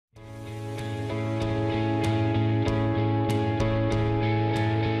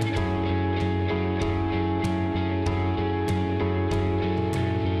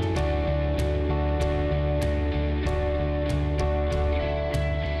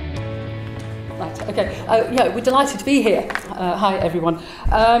Okay. Yeah, we're delighted to be here. Hi, everyone.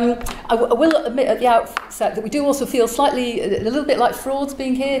 I will admit at the outset that we do also feel slightly, a little bit like frauds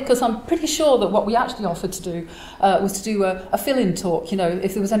being here, because I'm pretty sure that what we actually offered to do was to do a fill-in talk, you know,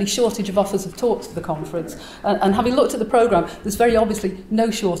 if there was any shortage of offers of talks for the conference. And having looked at the programme, there's very obviously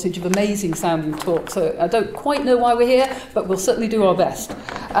no shortage of amazing sounding talks. So I don't quite know why we're here, but we'll certainly do our best.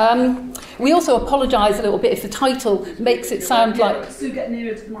 We also apologise a little bit if the title makes it sound like... Sue, get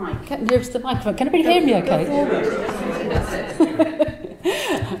nearer to the mic. Get nearer to the microphone. Can everybody hear me okay?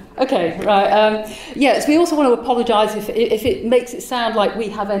 Okay, right. Yes, we also want to apologise if it makes it sound like we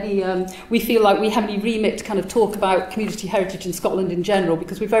have any... we feel like we have any remit to kind of talk about community heritage in Scotland in general,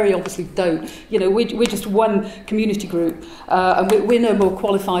 because we very obviously don't. You know, we're just one community group, and we're no more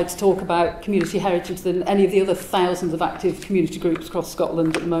qualified to talk about community heritage than any of the other thousands of active community groups across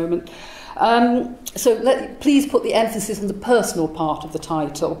Scotland at the moment. So please put the emphasis on the personal part of the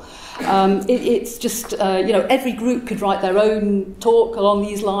title. It's just, you know, every group could write their own talk along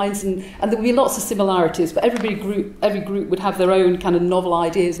these lines, and there would be lots of similarities, but every group would have their own kind of novel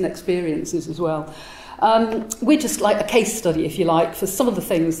ideas and experiences as well. We're just like a case study, if you like, for some of the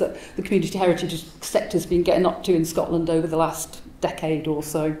things that the community heritage sector's been getting up to in Scotland over the last decade or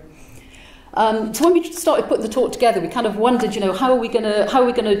so. So when we started putting the talk together, we kind of wondered, you know, how are we going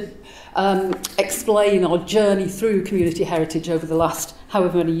to explain our journey through community heritage over the last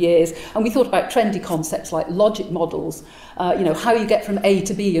however many years. And we thought about trendy concepts like logic models, you know, how you get from A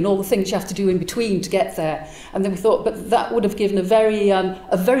to B and all the things you have to do in between to get there. And then we thought, but that would have given a very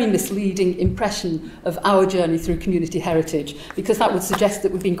misleading impression of our journey through community heritage, because that would suggest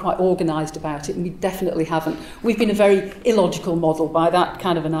that we've been quite organised about it, and we definitely haven't. We've been a very illogical model by that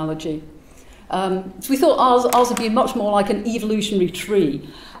kind of analogy. So we thought ours would be much more like an evolutionary tree.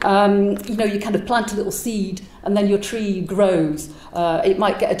 You know, you kind of plant a little seed and then your tree grows. It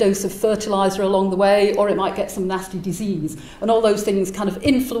might get a dose of fertiliser along the way, or it might get some nasty disease. And all those things kind of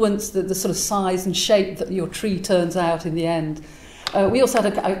influence the sort of size and shape that your tree turns out in the end. We also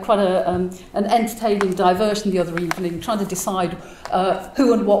had quite an entertaining diversion the other evening, trying to decide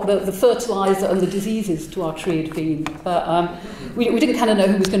who and what the fertiliser and the diseases to our tree had been. But we didn't kind of know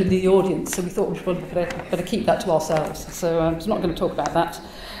who was going to be the audience, so we thought we'd probably better keep that to ourselves. So I'm not going to talk about that.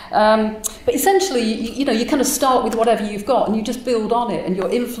 But essentially, you know, you kind of start with whatever you've got and you just build on it, and you're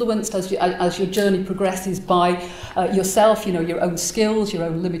influenced as your journey progresses by yourself, you know, your own skills, your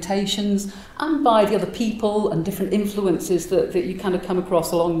own limitations, and by the other people and different influences that you kind of come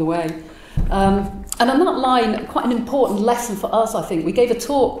across along the way. And on that line, quite an important lesson for us, I think. We gave a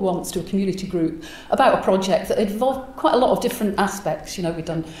talk once to a community group about a project that involved quite a lot of different aspects. You know, we'd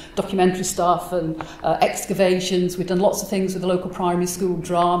done documentary stuff and excavations. We'd done lots of things with the local primary school,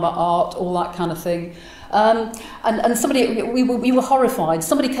 drama, art, all that kind of thing. And somebody, we were horrified.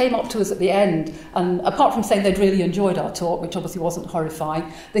 Somebody came up to us at the end, and apart from saying they'd really enjoyed our talk, which obviously wasn't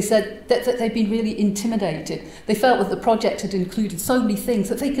horrifying, they said that they'd been really intimidated. They felt that the project had included so many things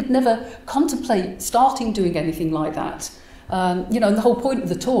that they could never contemplate starting doing anything like that. You know, and the whole point of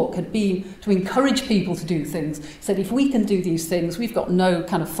the talk had been to encourage people to do things. Said, if we can do these things, we've got no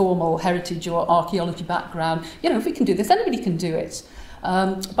kind of formal heritage or archaeology background. You know, if we can do this, anybody can do it.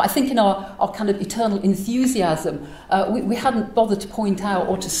 But I think in our kind of eternal enthusiasm, we hadn't bothered to point out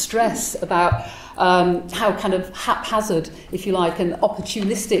or to stress about how kind of haphazard, if you like, and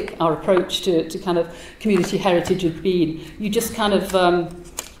opportunistic our approach to kind of community heritage had been. You just kind of,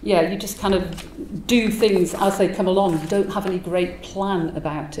 you just kind of do things as they come along. You don't have any great plan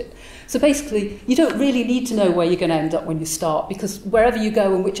about it. So basically, you don't really need to know where you're going to end up when you start, because wherever you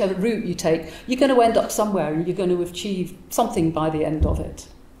go and whichever route you take, you're going to end up somewhere and you're going to achieve something by the end of it.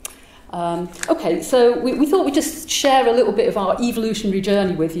 Okay, so we thought we'd just share a little bit of our evolutionary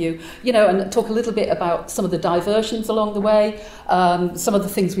journey with you, you know, and talk a little bit about some of the diversions along the way, some of the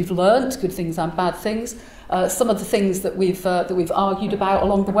things we've learnt, good things and bad things, some of the things that we've argued about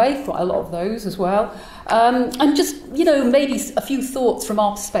along the way, quite a lot of those as well, and just, you know, maybe a few thoughts from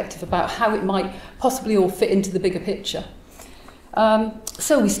our perspective about how it might possibly all fit into the bigger picture.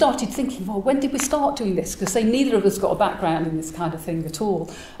 So we started thinking, well, when did we start doing this? Because neither of us got a background in this kind of thing at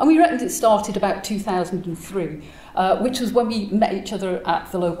all. And we reckoned it started about 2003, which was when we met each other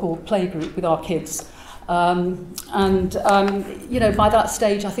at the local playgroup with our kids. You know, by that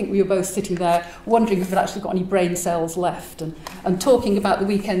stage, I think we were both sitting there wondering if we'd actually got any brain cells left. And talking about the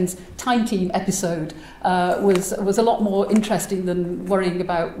weekend's Time Team episode was a lot more interesting than worrying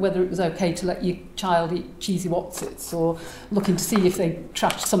about whether it was okay to let your child eat cheesy Wotsits or looking to see if they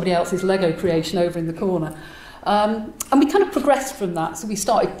trashed somebody else's Lego creation over in the corner. And we kind of progressed from that. So we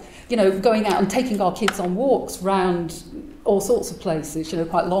started, you know, going out and taking our kids on walks round all sorts of places,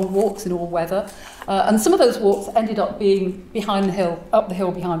 quite long walks in all weather. And some of those walks ended up being behind the hill, up the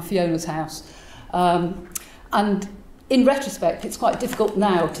hill behind Fiona's house. And in retrospect, it's quite difficult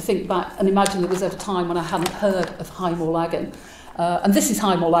now to think back and imagine there was ever a time when I hadn't heard of High Morlaggan. And this is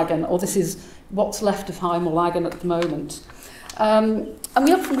High Morlaggan, or this is what's left of High Morlaggan at the moment. And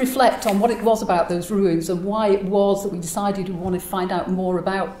we often reflect on what it was about those ruins and why it was that we decided we wanted to find out more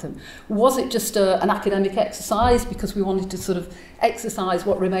about them. Was it just an academic exercise because we wanted to sort of exercise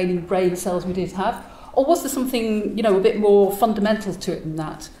what remaining brain cells we did have? Or was there something, a bit more fundamental to it than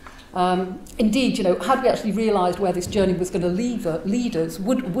that? Indeed, had we actually realised where this journey was going to lead us,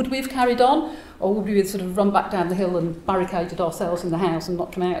 would we have carried on? Or would we have sort of run back down the hill and barricaded ourselves in the house and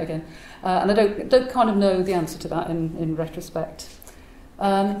not come out again? And I don't kind of know the answer to that in retrospect.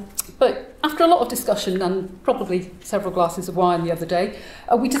 But after a lot of discussion and probably several glasses of wine the other day,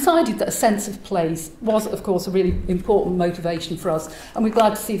 we decided that a sense of place was, of course, a really important motivation for us. And we're glad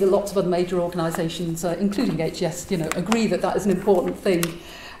to see that lots of other major organisations, including HS, agree that that is an important thing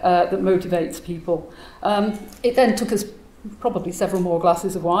that motivates people. It then took us probably several more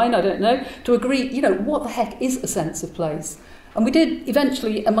glasses of wine, I don't know, to agree, what the heck is a sense of place? And we did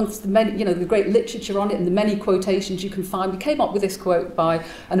eventually, amongst the many, the great literature on it and the many quotations you can find, we came up with this quote by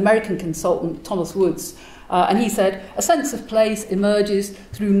an American consultant, Thomas Woods. And he said, "A sense of place emerges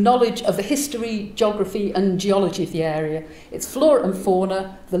through knowledge of the history, geography and geology of the area, its flora and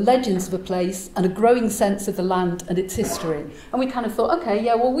fauna, the legends of a place, and a growing sense of the land and its history." And we kind of thought, okay,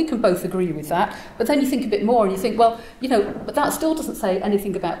 yeah, well, we can both agree with that. But then you think a bit more and you think, well, but that still doesn't say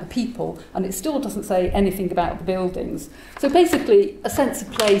anything about the people, and it still doesn't say anything about the buildings. So basically, a sense of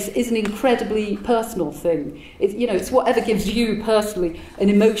place is an incredibly personal thing. It's whatever gives you personally an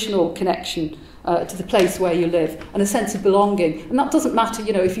emotional connection to the place where you live, and a sense of belonging. And that doesn't matter,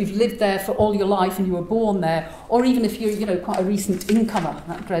 if you've lived there for all your life and you were born there, or even if you're, quite a recent incomer,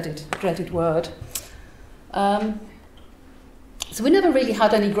 that dreaded word. So we never really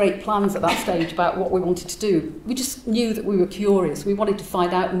had any great plans at that stage about what we wanted to do. We just knew that we were curious. We wanted to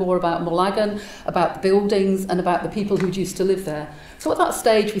find out more about Morlaggan, about the buildings, and about the people who used to live there. So at that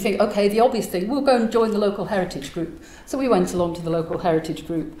stage, we think, okay, the obvious thing, we'll go and join the local heritage group. So we went along to the local heritage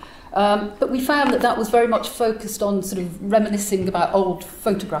group. But we found that was very much focused on sort of reminiscing about old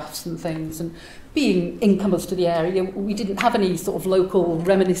photographs and things, and being incomers to the area, we didn't have any sort of local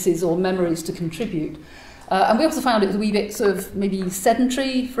reminiscences or memories to contribute. And we also found it was a wee bit sort of maybe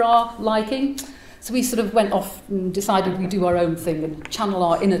sedentary for our liking. So we sort of went off and decided we'd do our own thing and channel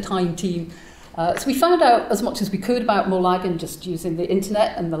our inner time team. So we found out as much as we could about Morlaggan just using the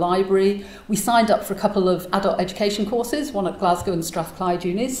internet and the library. We signed up for a couple of adult education courses, one at Glasgow and Strathclyde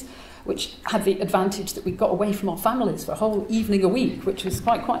unis, which had the advantage that we got away from our families for a whole evening a week, which was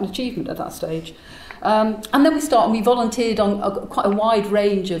quite an achievement at that stage. And then we volunteered on quite a wide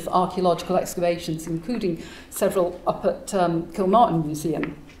range of archaeological excavations, including several up at Kilmartin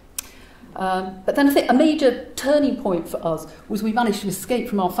Museum. But then I think a major turning point for us was we managed to escape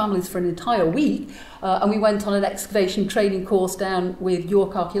from our families for an entire week, and we went on an excavation training course down with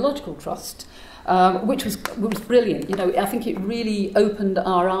York Archaeological Trust, which was brilliant. I think it really opened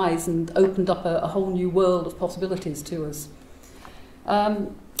our eyes and opened up a whole new world of possibilities to us.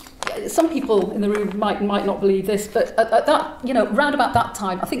 Some people in the room might not believe this, but at that, round about that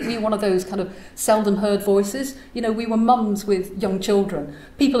time, I think we were one of those kind of seldom heard voices. We were mums with young children,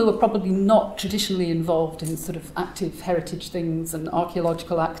 people who were probably not traditionally involved in sort of active heritage things and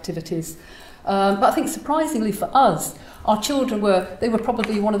archaeological activities. But I think surprisingly for us, our children were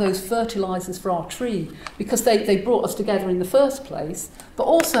probably one of those fertilisers for our tree, because they brought us together in the first place, but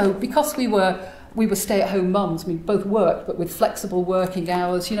also because we were stay-at-home mums. We both worked, but with flexible working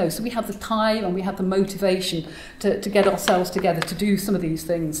hours, so we had the time and we had the motivation to get ourselves together to do some of these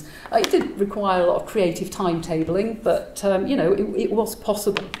things. It did require a lot of creative timetabling, but, it was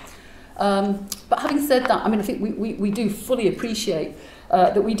possible. But having said that, I think we do fully appreciate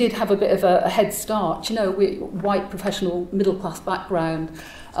that we did have a bit of a head start. We're white, professional, middle-class background.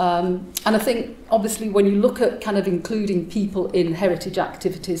 And I think, obviously, when you look at kind of including people in heritage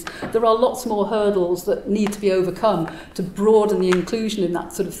activities, there are lots more hurdles that need to be overcome to broaden the inclusion in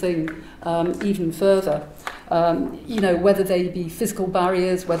that sort of thing even further. Whether they be physical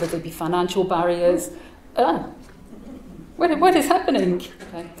barriers, whether they be financial barriers. What is happening?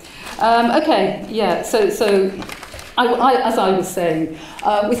 Okay, yeah, so as I was saying,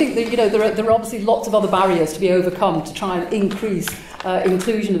 we think that there are obviously lots of other barriers to be overcome to try and increase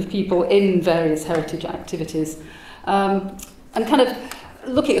inclusion of people in various heritage activities. And kind of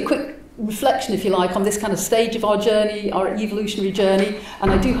looking at a quick reflection, if you like, on this kind of stage of our journey, our evolutionary journey,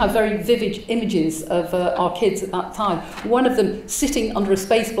 and I do have very vivid images of our kids at that time. One of them sitting under a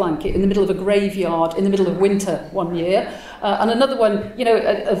space blanket in the middle of a graveyard in the middle of winter one year, and another one, you know,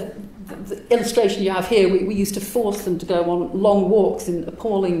 the illustration you have here, we used to force them to go on long walks in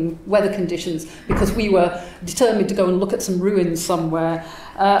appalling weather conditions because we were determined to go and look at some ruins somewhere.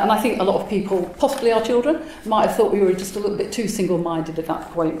 And I think a lot of people, possibly our children, might have thought we were just a little bit too single-minded at that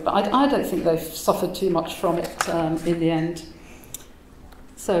point. But I don't think they've suffered too much from it in the end.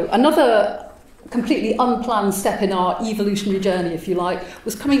 So another completely unplanned step in our evolutionary journey, if you like,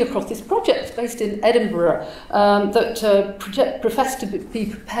 was coming across this project based in Edinburgh that professed to be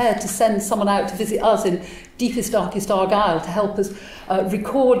prepared to send someone out to visit us in deepest, darkest Argyll to help us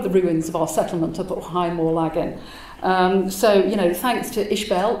record the ruins of our settlement up at High Morlaggan. So, you know, thanks to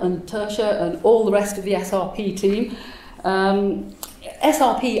Ishbel and Tertia and all the rest of the SRP team.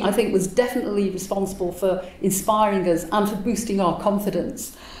 SRP, I think, was definitely responsible for inspiring us and for boosting our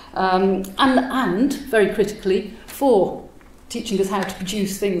confidence. And very critically, for teaching us how to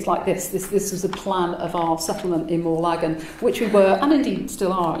produce things like this. This was a plan of our settlement in Morlaggan, which we were, and indeed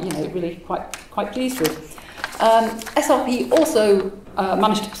still are, you know, really quite pleased with. SRP also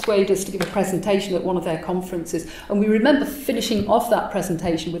managed to persuade us to give a presentation at one of their conferences, and we remember finishing off that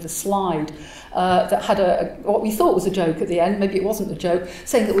presentation with a slide that had what we thought was a joke at the end, maybe it wasn't a joke,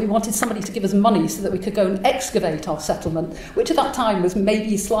 saying that we wanted somebody to give us money so that we could go and excavate our settlement, which at that time was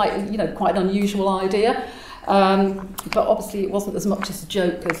maybe slightly, you know, quite an unusual idea, but obviously it wasn't as much as a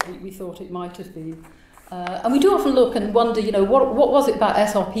joke as we thought it might have been. And we do often look and wonder, you know, what was it about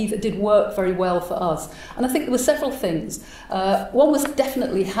SRP that did work very well for us? And I think there were several things. One was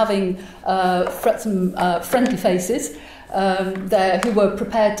definitely having some friendly faces there who were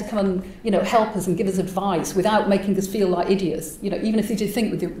prepared to come and, you know, help us and give us advice without making us feel like idiots. You know, even if they did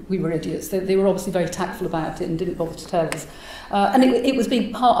think we were idiots, they were obviously very tactful about it and didn't bother to tell us. And it was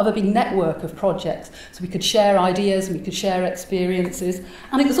being part of a big network of projects, so we could share ideas and we could share experiences.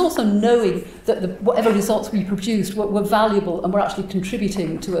 And it was also knowing that whatever results we produced were valuable and were actually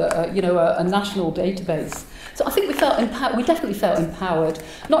contributing to a national database. So I think we definitely felt empowered,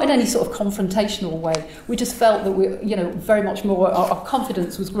 not in any sort of confrontational way. We just felt that we, you know, very much more, our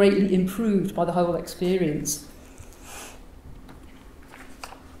confidence was greatly improved by the whole experience.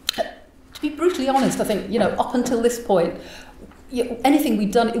 To be brutally honest, I think, you know, up until this point, anything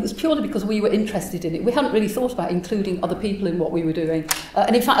we'd done, it was purely because we were interested in it. We hadn't really thought about including other people in what we were doing.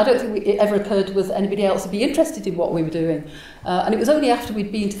 And in fact, I don't think it ever occurred to us that anybody else would be interested in what we were doing. And it was only after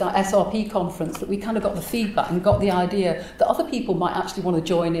we'd been to that SRP conference that we kind of got the feedback and got the idea that other people might actually want to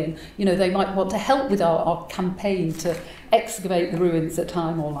join in. You know, they might want to help with our campaign to excavate the ruins at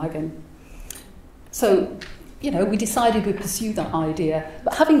High Morlaggan. So, you know, we decided we'd pursue that idea.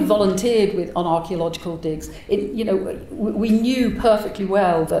 But having volunteered on archaeological digs, you know, we knew perfectly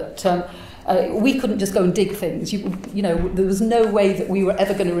well that we couldn't just go and dig things. You know, there was no way that we were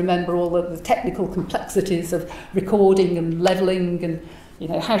ever going to remember all the technical complexities of recording and levelling and, you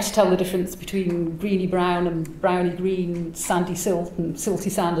know, how to tell the difference between greeny brown and browny green, sandy silt and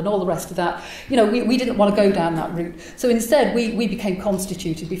silty sand and all the rest of that. You know, we didn't want to go down that route. So instead, we became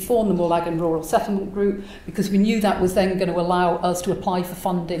constituted. We formed the Morlaggan Rural Settlement Group because we knew that was then going to allow us to apply for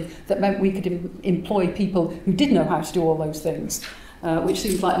funding that meant we could employ people who did know how to do all those things, which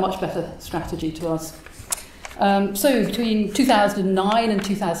seems like a much better strategy to us. So between 2009 and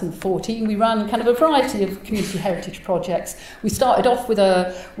 2014, we ran kind of a variety of community heritage projects. We started off with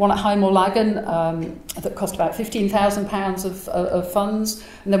one at High Morlaggan that cost about £15,000 of funds,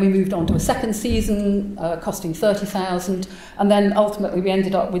 and then we moved on to a second season costing £30,000, and then ultimately we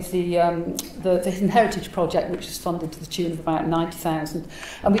ended up with the Hidden Heritage project, which was funded to the tune of about £90,000.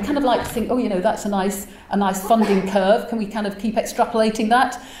 And we kind of like to think, oh, you know, that's a nice funding curve. Can we kind of keep extrapolating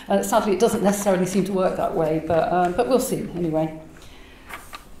that? Sadly, it doesn't necessarily seem to work that way. But we'll see anyway.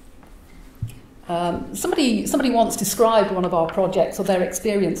 Somebody once described one of our projects, or their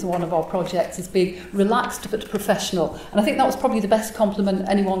experience of one of our projects, as being relaxed but professional, and I think that was probably the best compliment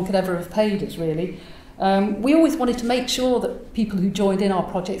anyone could ever have paid us, really. We always wanted to make sure that people who joined in our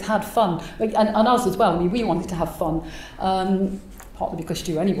project had fun, and us as well. I mean, we wanted to have fun. Partly because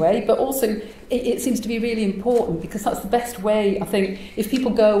you do anyway, but also it seems to be really important because that's the best way, I think, if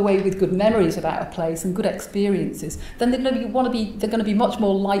people go away with good memories about a place and good experiences, then they're going to be much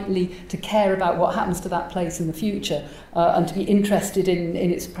more likely to care about what happens to that place in the future and to be interested in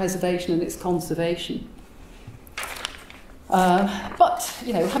its preservation and its conservation. But,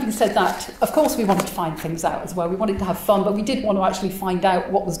 you know, having said that, of course we wanted to find things out as well. We wanted to have fun, but we did want to actually find out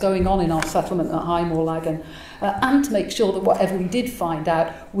what was going on in our settlement at High Morlaggan, and to make sure that whatever we did find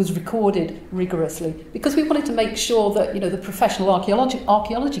out was recorded rigorously, because we wanted to make sure that, you know, the professional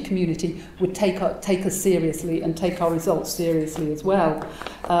archaeology community would take us seriously and take our results seriously as well.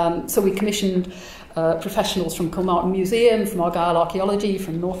 So we commissioned professionals from Kilmartin Museum, from Argyle Archaeology,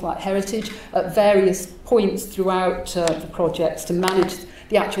 from Northlight Heritage at various points throughout the projects to manage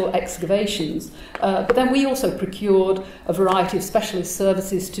the actual excavations. But then we also procured a variety of specialist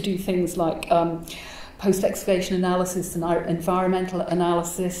services to do things like post-excavation analysis and environmental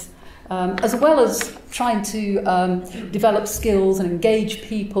analysis, as well as trying to develop skills and engage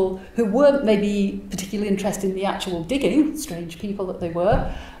people who weren't maybe particularly interested in the actual digging, strange people that they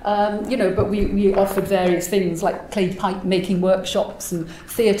were, you know, but we offered various things like clay pipe making workshops and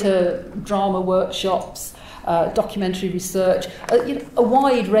theatre drama workshops, documentary research, you know, a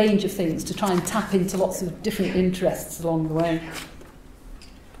wide range of things to try and tap into lots of different interests along the way.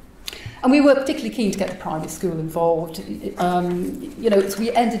 And we were particularly keen to get the primary school involved. You know, so we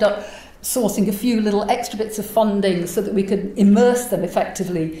ended up sourcing a few little extra bits of funding so that we could immerse them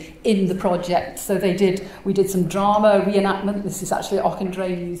effectively in the project. So we did some drama reenactment. This is actually at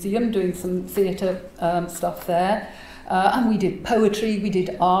Auchendray Museum, doing some theatre stuff there. And we did poetry, we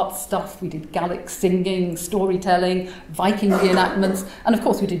did art stuff, we did Gaelic singing, storytelling, Viking reenactments, and of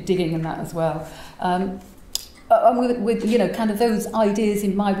course we did digging and that as well. And with you know, kind of those ideas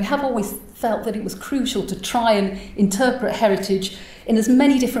in mind, we have always felt that it was crucial to try and interpret heritage in as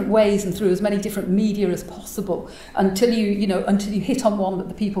many different ways and through as many different media as possible until you hit on one that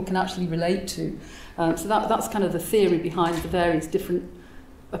the people can actually relate to. So that's kind of the theory behind the various different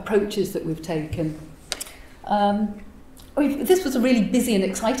approaches that we've taken. This was a really busy and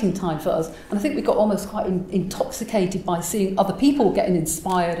exciting time for us, and I think we got almost quite intoxicated by seeing other people getting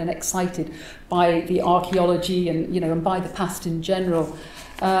inspired and excited by the archaeology and, you know, and by the past in general.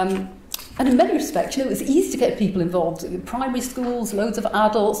 And in many respects, you know, it was easy to get people involved. Primary schools, loads of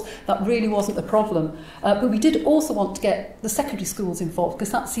adults, that really wasn't the problem. But we did also want to get the secondary schools involved,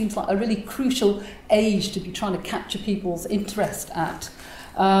 because that seems like a really crucial age to be trying to capture people's interest at.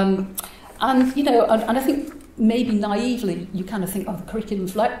 And, you know, and I think maybe naively, you kind of think, oh, the curriculum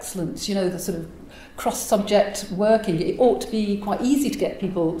for excellence, you know, the sort of cross-subject working, it ought to be quite easy to get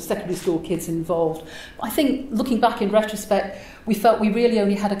people, secondary school kids, involved. I think, looking back in retrospect, we felt we really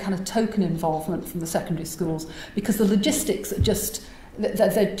only had a kind of token involvement from the secondary schools, because the logistics are just,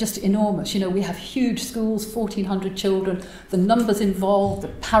 they're just enormous. You know, we have huge schools, 1,400 children, the numbers involved, the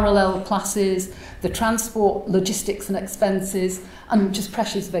parallel classes, the transport, logistics and expenses, and just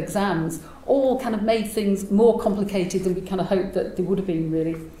pressures of exams, all kind of made things more complicated than we kind of hoped that they would have been,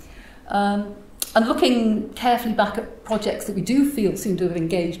 really. And looking carefully back at projects that we do feel seem to have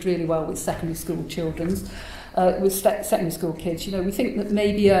engaged really well with secondary school secondary school kids, you know, we think that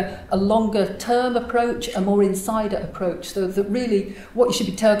maybe a longer term approach, a more insider approach, so that really what you should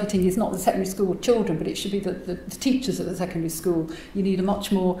be targeting is not the secondary school children, but it should be the teachers at the secondary school. You need a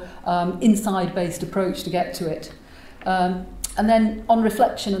much more inside based approach to get to it. And then on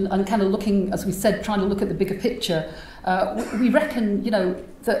reflection and kind of looking, as we said, trying to look at the bigger picture, we reckon, you know,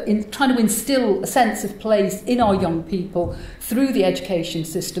 that in trying to instill a sense of place in our young people through the education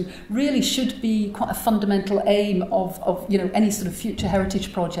system really should be quite a fundamental aim of you know, any sort of future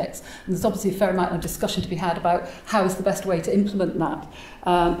heritage projects. And there's obviously a fair amount of discussion to be had about how is the best way to implement that.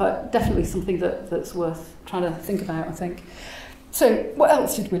 But definitely something that's worth trying to think about, I think. So what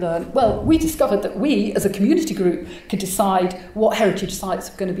else did we learn? Well, we discovered that we, as a community group, could decide what heritage sites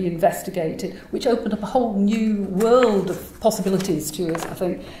were going to be investigated, which opened up a whole new world of possibilities to us, I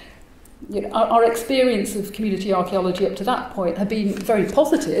think. You know, our experience of community archaeology up to that point had been very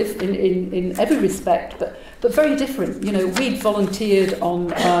positive in every respect, but very different. You know, we'd volunteered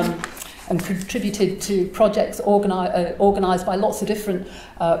on and contributed to projects organised by lots of different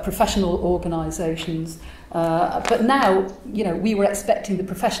professional organisations. But now, you know, we were expecting the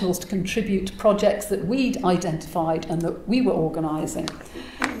professionals to contribute to projects that we'd identified and that we were organising.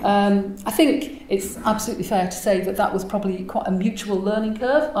 I think it's absolutely fair to say that that was probably quite a mutual learning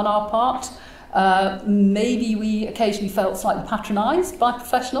curve on our part. Maybe we occasionally felt slightly patronised by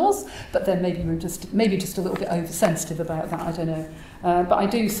professionals, but then maybe we were just a little bit oversensitive about that, I don't know. But I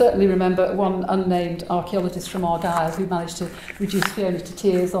do certainly remember one unnamed archaeologist from Argyle who managed to reduce Fiona to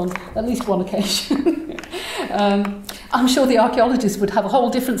tears on at least one occasion. I'm sure the archaeologists would have a whole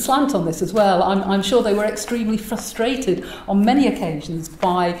different slant on this as well. I'm sure they were extremely frustrated on many occasions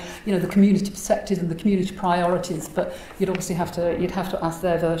by, you know, the community perspective and the community priorities. But you'd obviously have to ask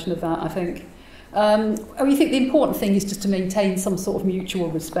their version of that, I think. We think the important thing is just to maintain some sort of mutual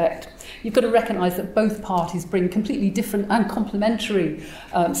respect. You've got to recognise that both parties bring completely different and complementary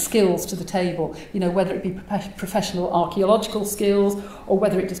skills to the table, you know, whether it be professional archaeological skills or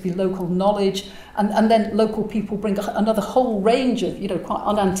whether it just be local knowledge, and then local people bring another whole range of, you know, quite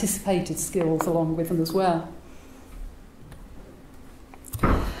unanticipated skills along with them as well.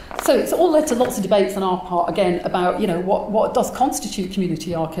 So it's all led to lots of debates on our part, again, about, you know, what does constitute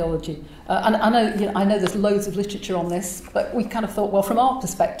community archaeology. And I know there's loads of literature on this, but we kind of thought, well, from our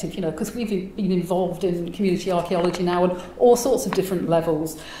perspective, you know, because we've been involved in community archaeology now on all sorts of different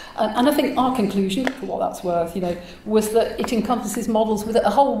levels. And I think our conclusion, for what that's worth, you know, was that it encompasses models with a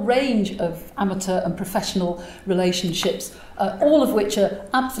whole range of amateur and professional relationships, all of which are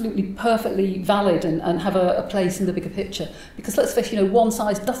absolutely perfectly valid and have a place in the bigger picture. Because let's face it, you know, one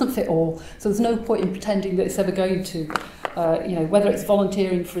size doesn't fit all, so there's no point in pretending that it's ever going to. You know, whether it's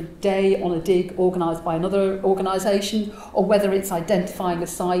volunteering for a day on a dig organised by another organisation, or whether it's identifying a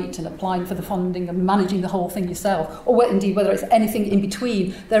site and applying for the funding and managing the whole thing yourself, or indeed whether it's anything in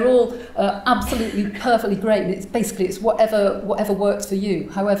between, they're all absolutely perfectly great. And it's whatever works for you,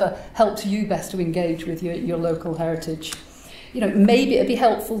 however helps you best to engage with your local heritage. You know, maybe it'd be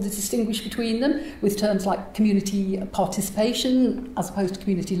helpful to distinguish between them with terms like community participation as opposed to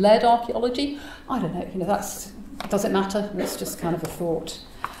community-led archaeology. I don't know, you know, does it matter? It's just kind of a thought.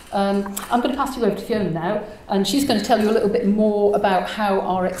 I'm going to pass you over to Fiona now, and she's going to tell you a little bit more about how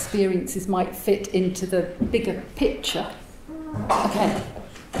our experiences might fit into the bigger picture. Okay.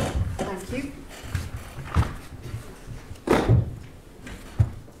 Thank you.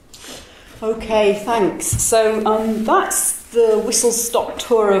 Okay, thanks. So that's the whistle-stop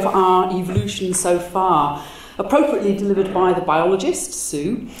tour of our evolution so far, appropriately delivered by the biologist,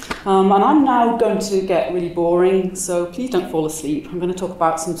 Sue. And I'm now going to get really boring, so please don't fall asleep. I'm going to talk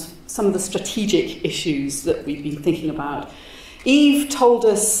about some of the strategic issues that we've been thinking about. Eve told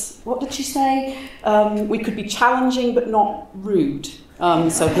us, what did she say? We could be challenging but not rude.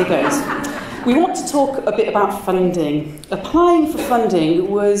 So here goes. We want to talk a bit about funding. Applying for funding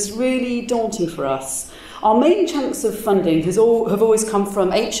was really daunting for us. Our main chunks of funding have always come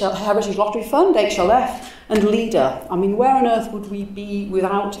from Heritage Lottery Fund, HLF, and LEADER. I mean, where on earth would we be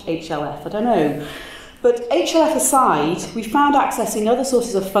without HLF? I don't know. But HLF aside, we found accessing other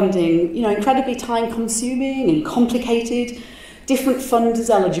sources of funding, you know, incredibly time-consuming and complicated. Different funders'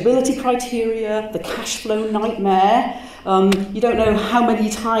 eligibility criteria, the cash flow nightmare. You don't know how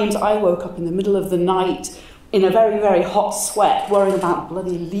many times I woke up in the middle of the night in a very, very hot sweat, worrying about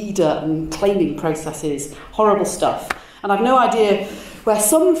bloody LEADER and claiming processes, horrible stuff. And I've no idea where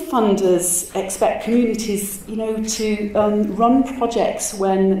some funders expect communities, you know, to run projects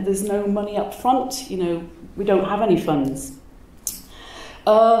when there's no money up front. You know, we don't have any funds.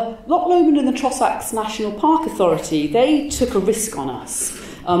 Loch Lomond and the Trossachs National Park Authority, they took a risk on us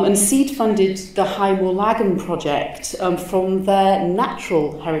and seed funded the High Morlaggan project from their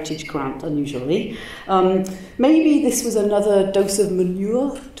natural heritage grant, unusually. Maybe this was another dose of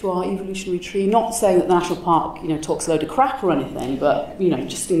manure to our evolutionary tree, not saying that the national park, you know, talks a load of crap or anything, but, you know,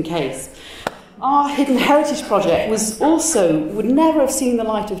 just in case. Our Hidden Heritage project would never have seen the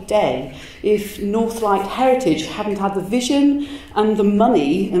light of day if Northlight Heritage hadn't had the vision and the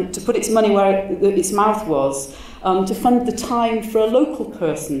money, and to put its money where its mouth was, to fund the time for a local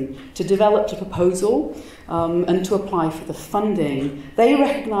person to develop a proposal and to apply for the funding. They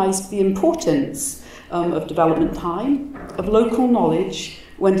recognised the importance of development time, of local knowledge,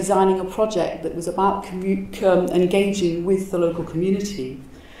 when designing a project that was about engaging with the local community.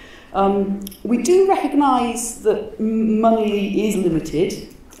 We do recognise that money is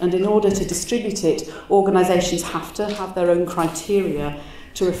limited, and in order to distribute it, organisations have to have their own criteria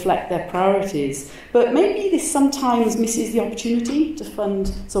to reflect their priorities. But maybe this sometimes misses the opportunity to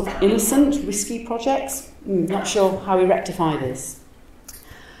fund sort of innocent, risky projects. Not sure how we rectify this.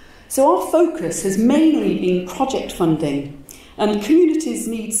 So our focus has mainly been project funding, and communities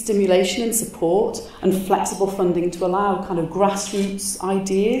need stimulation and support and flexible funding to allow kind of grassroots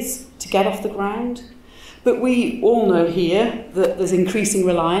ideas to get off the ground. But we all know here that there's increasing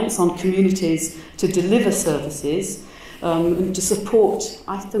reliance on communities to deliver services and to support.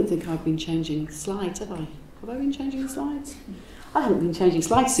 I don't think I've been changing slides, have I? Have I been changing slides? I haven't been changing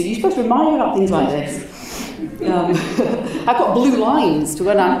slides, so you're supposed to remind me about things like this. I've got blue lines to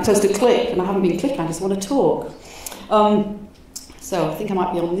when I'm supposed to click, and I haven't been clicking, I just want to talk. So I think I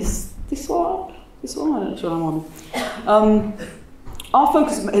might be on this one, I'm not sure I'm on. Our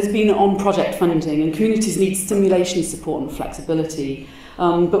focus has been on project funding, and communities need stimulation, support and flexibility.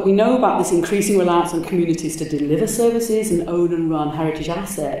 But we know about this increasing reliance on communities to deliver services and own and run heritage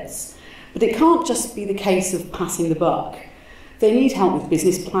assets. But it can't just be the case of passing the buck. They need help with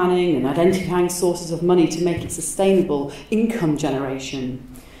business planning and identifying sources of money to make it sustainable income generation.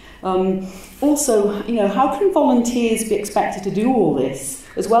 Also, how can volunteers be expected to do all this,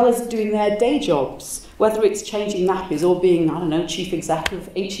 as well as doing their day jobs, whether it's changing nappies or being, chief exec of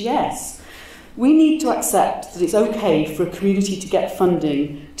HES? We need to accept that it's okay for a community to get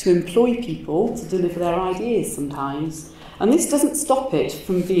funding to employ people to deliver their ideas sometimes. And this doesn't stop it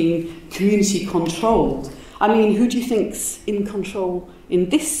from being community controlled. I mean, who do you think's in control in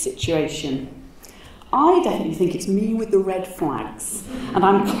this situation? I definitely think it's me with the red flags. And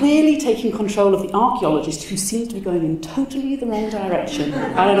I'm clearly taking control of the archaeologist who seems to be going in totally the wrong direction.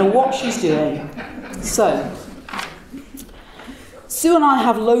 I don't know what she's doing. So, Sue and I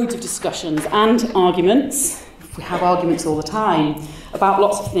have loads of discussions and arguments. We have arguments all the time about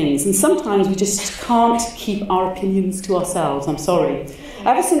lots of things. And sometimes we just can't keep our opinions to ourselves. I'm sorry.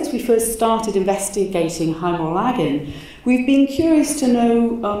 Ever since we first started investigating High Morlaggan, we've been curious to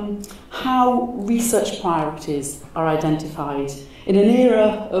know how research priorities are identified. In an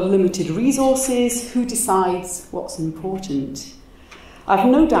era of limited resources, who decides what's important? I've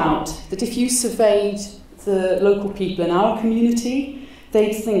no doubt that if you surveyed the local people in our community,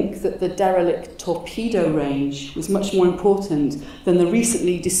 they'd think that the derelict torpedo range was much more important than the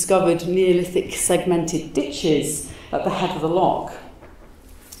recently discovered Neolithic segmented ditches at the head of the loch.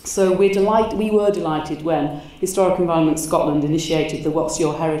 So we were delighted when Historic Environment Scotland initiated the What's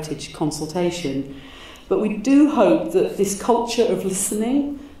Your Heritage consultation. But we do hope that this culture of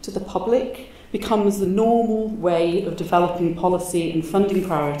listening to the public becomes the normal way of developing policy and funding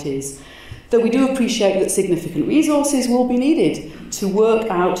priorities. Though we do appreciate that significant resources will be needed to work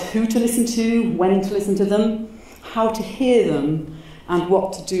out who to listen to, when to listen to them, how to hear them, and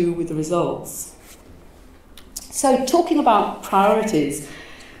what to do with the results. So, talking about priorities,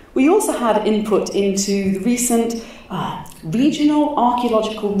 we also had input into the recent Regional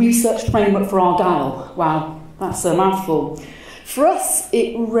Archaeological Research Framework for Argyll. Wow, that's a mouthful. For us,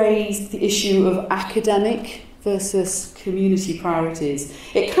 it raised the issue of academic versus community priorities.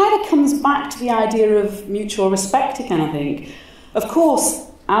 It kind of comes back to the idea of mutual respect again, I think. Of course,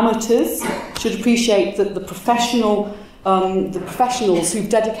 amateurs should appreciate that the professionals who've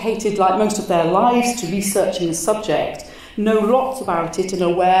dedicated like most of their lives to researching a subject know lots about it and are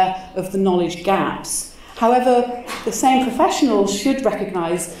aware of the knowledge gaps. However, the same professionals should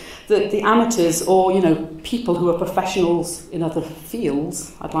recognise that the amateurs, or people who are professionals in other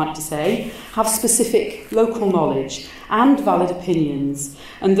fields, I'd like to say, have specific local knowledge and valid opinions,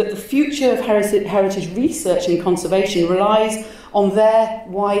 and that the future of heritage research and conservation relies on their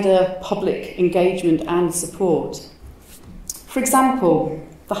wider public engagement and support. For example,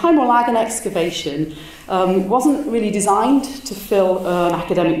 the High Morlaggan excavation wasn't really designed to fill an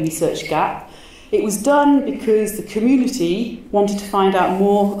academic research gap. It was done because the community wanted to find out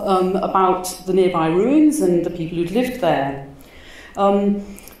more about the nearby ruins and the people who'd lived there.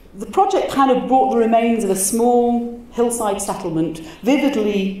 The project kind of brought the remains of a small hillside settlement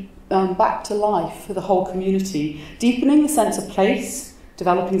vividly back to life for the whole community, deepening the sense of place,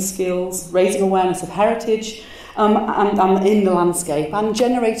 developing skills, raising awareness of heritage, and in the landscape, and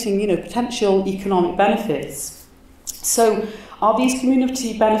generating, potential economic benefits. So, are these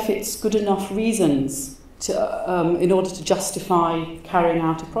community benefits good enough reasons in order to justify carrying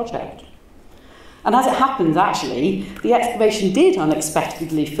out a project? And as it happens, actually, the excavation did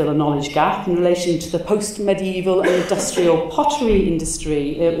unexpectedly fill a knowledge gap in relation to the post-medieval and industrial pottery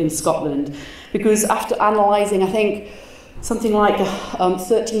industry in Scotland, because after analysing, I think, something like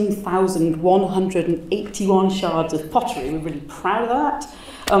 13,181 shards of pottery. We're really proud of that.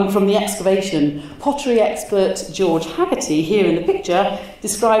 From the excavation, pottery expert George Haggerty, here in the picture,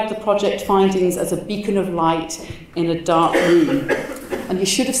 described the project findings as a beacon of light in a dark room. And you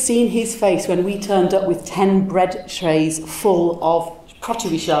should have seen his face when we turned up with 10 bread trays full of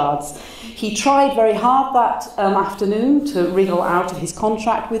pottery shards. He tried very hard that afternoon to wriggle out of his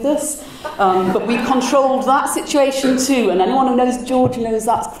contract with us, but we controlled that situation too. And anyone who knows George knows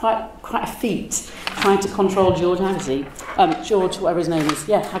that's quite a feat, trying to control George Haggerty. George, whatever his name is,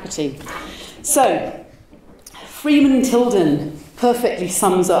 Haggerty. So, Freeman Tilden perfectly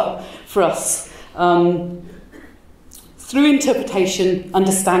sums up for us through interpretation,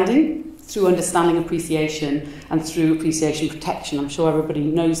 understanding, through understanding appreciation, and through appreciation protection. I'm sure everybody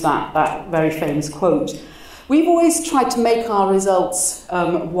knows that very famous quote. We've always tried to make our results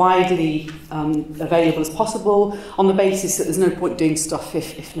widely available as possible on the basis that there's no point doing stuff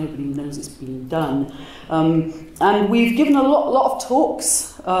if nobody knows it's being done. And we've given a lot of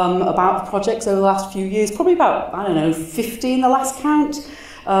talks about the projects over the last few years, probably about, 50 in the last count.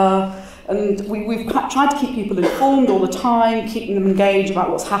 And we've tried to keep people informed all the time, keeping them engaged about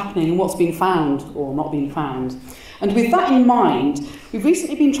what's happening and what's been found or not been found. And with that in mind, we've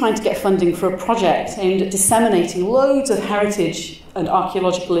recently been trying to get funding for a project aimed at disseminating loads of heritage and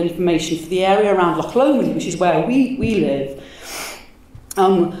archaeological information for the area around Loch Lomond, which is where we live,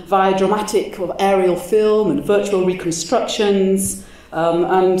 via dramatic or aerial film and virtual reconstructions,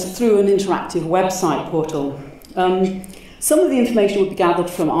 and through an interactive website portal. Some of the information would be gathered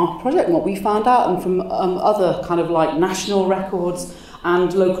from our project and what we found out, and from other kind of like national records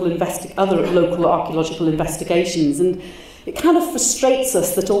and other local archaeological investigations. And it kind of frustrates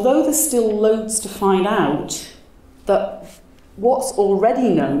us that although there's still loads to find out, that what's already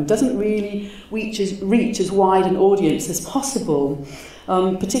known doesn't really reach as wide an audience as possible,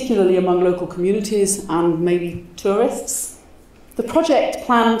 particularly among local communities and maybe tourists. The project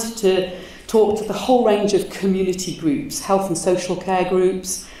planned to talk to the whole range of community groups, health and social care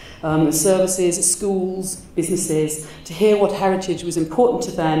groups, services, schools, businesses, to hear what heritage was important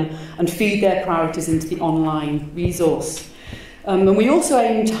to them and feed their priorities into the online resource. And we also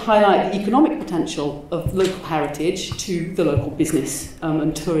aim to highlight the economic potential of local heritage to the local business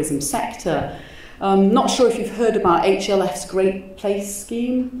and tourism sector. Not sure if you've heard about HLF's Great Place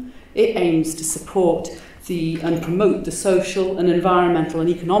scheme. It aims to support and promote the social and environmental and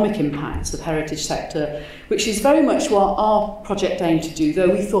economic impacts of the heritage sector, which is very much what our project aimed to do, though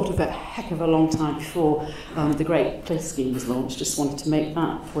we thought of it a heck of a long time before the Great Place scheme was launched. Just wanted to make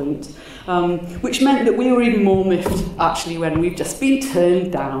that point. Which meant that we were even more miffed, actually, when we've just been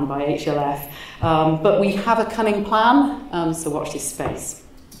turned down by HLF. But we have a cunning plan, so watch this space.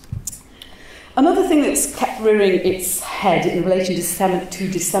 Another thing that's kept rearing its head in relation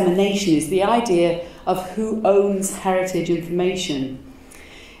to dissemination is the idea of who owns heritage information.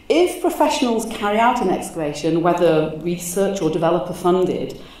 If professionals carry out an excavation, whether research or developer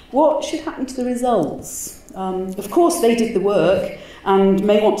funded, what should happen to the results? Of course, they did the work and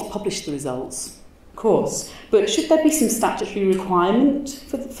may want to publish the results, of course, but should there be some statutory requirement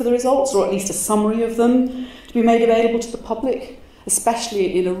for the results, or at least a summary of them, to be made available to the public,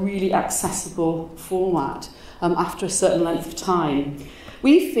 especially in a really accessible format after a certain length of time?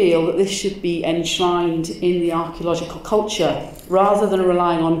 We feel that this should be enshrined in the archaeological culture rather than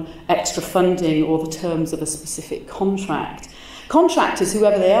relying on extra funding or the terms of a specific contract. Contractors,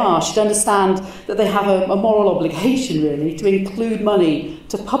 whoever they are, should understand that they have a moral obligation, really, to include money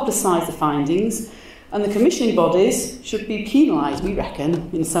to publicise the findings, and the commissioning bodies should be penalised, we reckon,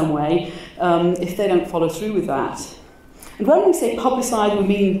 in some way, if they don't follow through with that. And when we say publicise, we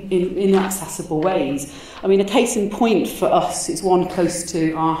mean in inaccessible ways. I mean, a case in point for us is one close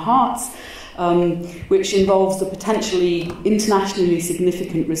to our hearts, which involves the potentially internationally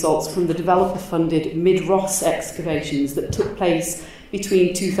significant results from the developer-funded Mid-Ross excavations that took place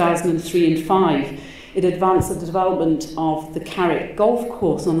between 2003 and 5 in advance of the development of the Carrick golf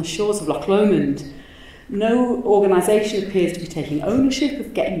course on the shores of Loch Lomond. No organisation appears to be taking ownership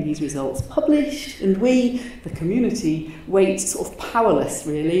of getting these results published, and we, the community, wait sort of powerless,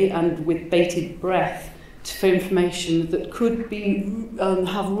 really, and with bated breath for information that could be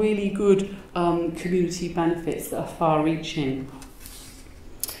have really good community benefits that are far-reaching.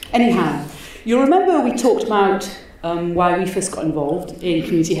 Anyhow, you'll remember we talked about why we first got involved in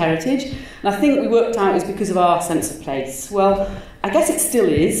community heritage, and I think we worked out it was because of our sense of place. Well, I guess it still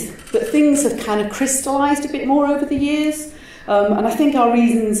is, but things have kind of crystallised a bit more over the years, and I think our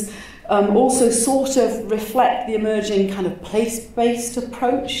reasons also sort of reflect the emerging kind of place-based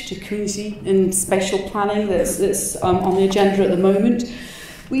approach to community and spatial planning that's on the agenda at the moment.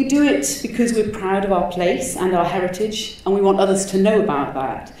 We do it because we're proud of our place and our heritage, and we want others to know about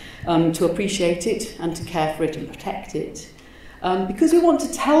that, to appreciate it and to care for it and protect it. Because we want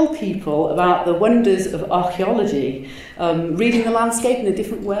to tell people about the wonders of archaeology, reading the landscape in a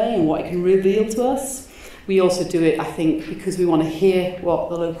different way and what it can reveal to us. We also do it, I think, because we want to hear what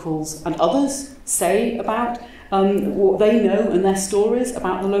the locals and others say about what they know and their stories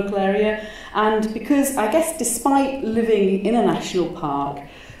about the local area. And because, I guess, despite living in a national park,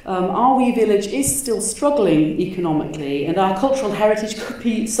 our wee village is still struggling economically, and our cultural heritage could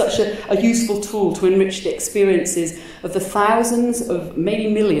be such a useful tool to enrich the experiences of the thousands of, maybe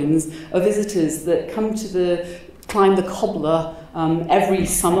millions, of visitors that come to climb the cobbler every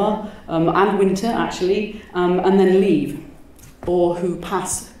summer and winter, actually, and then leave, or who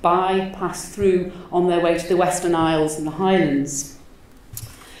pass through on their way to the Western Isles and the Highlands.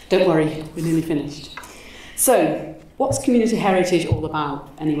 Don't worry, we're nearly finished. So, what's community heritage all about,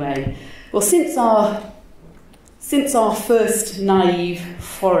 anyway? Well, since our first naive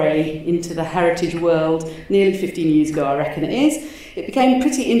foray into the heritage world, nearly 15 years ago, I reckon it it became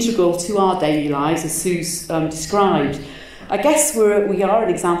pretty integral to our daily lives, as Sue's described. I guess we are an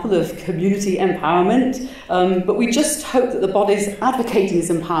example of community empowerment, but we just hope that the bodies advocating this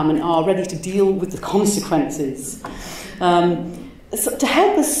empowerment are ready to deal with the consequences. So to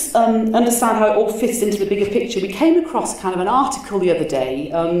help us understand how it all fits into the bigger picture, we came across kind of an article the other day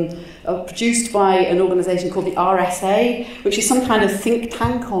produced by an organisation called the RSA, which is some kind of think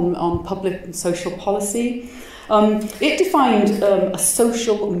tank on public and social policy. It defined a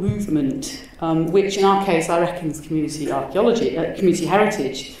social movement, which in our case I reckon is community archaeology, community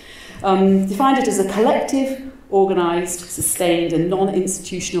heritage, defined it as a collective, organised, sustained and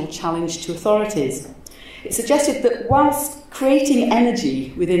non-institutional challenge to authorities. It suggested that whilst creating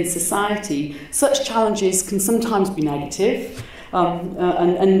energy within society, such challenges can sometimes be negative,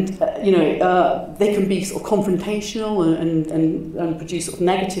 they can be sort of confrontational and produce sort of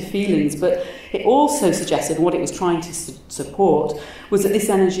negative feelings. But it also suggested, and what it was trying to support, was that this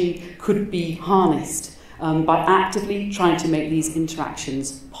energy could be harnessed by actively trying to make these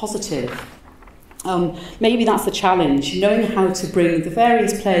interactions positive. Maybe that's the challenge, knowing how to bring the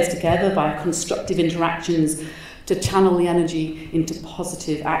various players together by constructive interactions to channel the energy into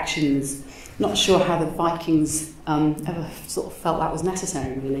positive actions. Not sure how the Vikings ever sort of felt that was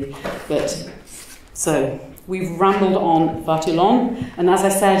necessary, really. But so we've rambled on far too long, and as I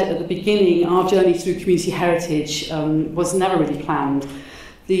said at the beginning, our journey through community heritage was never really planned.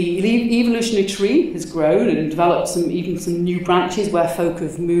 The evolutionary tree has grown and developed even some new branches where folk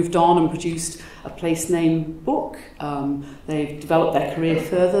have moved on and produced a place name book. They've developed their career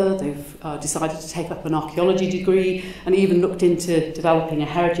further. They've decided to take up an archaeology degree and even looked into developing a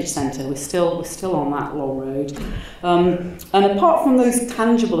heritage centre. We're still on that long road. And apart from those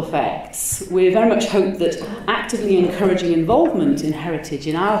tangible effects, we very much hope that actively encouraging involvement in heritage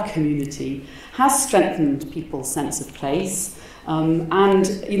in our community has strengthened people's sense of place. And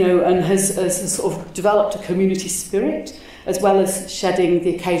has sort of developed a community spirit, as well as shedding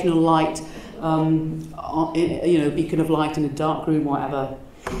the occasional light, beacon of light in a dark room, whatever.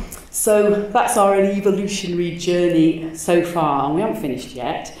 So that's our evolutionary journey so far, and we haven't finished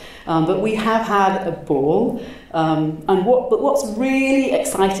yet. But we have had a ball. But what's really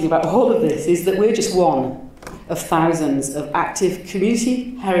exciting about all of this is that we're just one of thousands of active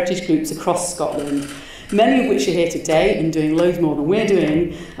community heritage groups across Scotland, many of which are here today and doing loads more than we're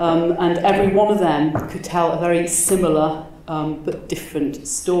doing, and every one of them could tell a very similar but different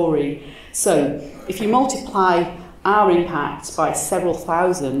story. So if you multiply our impacts by several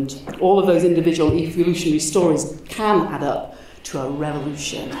thousand, all of those individual evolutionary stories can add up to a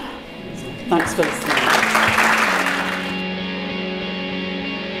revolution. Thanks for listening.